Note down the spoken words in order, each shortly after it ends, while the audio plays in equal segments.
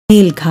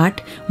Ghat,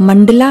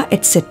 Mandala,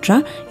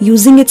 etc.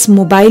 using its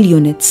mobile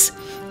units,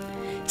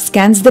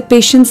 scans the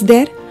patients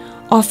there,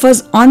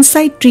 offers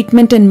on-site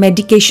treatment and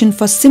medication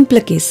for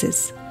simpler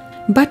cases.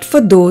 But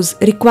for those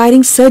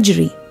requiring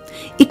surgery,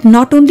 it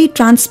not only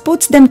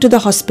transports them to the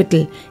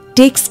hospital,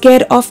 takes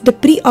care of the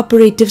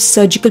pre-operative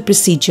surgical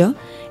procedure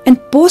and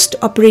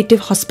post-operative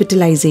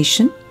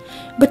hospitalization,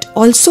 but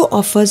also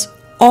offers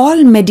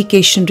all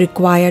medication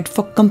required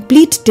for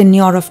complete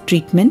tenure of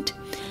treatment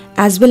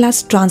as well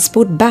as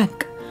transport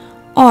back,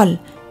 all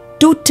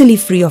totally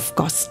free of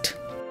cost.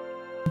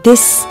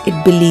 This,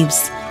 it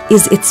believes,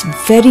 is its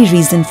very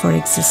reason for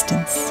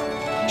existence.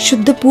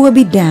 Should the poor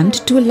be damned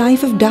to a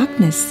life of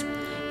darkness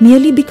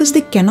merely because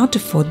they cannot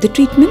afford the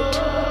treatment?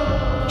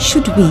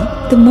 Should we,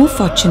 the more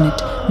fortunate,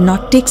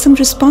 not take some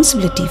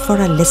responsibility for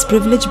our less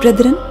privileged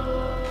brethren?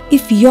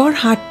 If your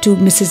heart too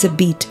misses a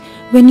beat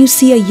when you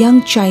see a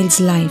young child's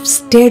life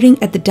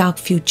staring at the dark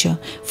future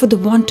for the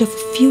want of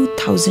a few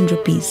thousand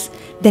rupees,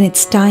 then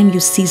it's time you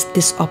seized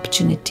this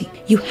opportunity.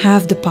 You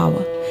have the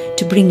power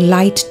to bring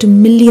light to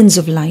millions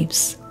of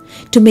lives,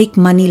 to make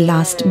money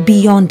last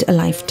beyond a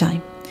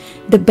lifetime.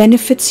 The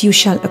benefits you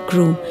shall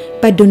accrue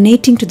by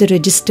donating to the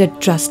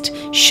registered trust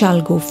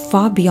shall go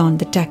far beyond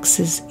the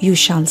taxes you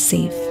shall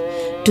save,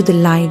 to the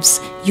lives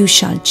you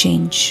shall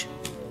change.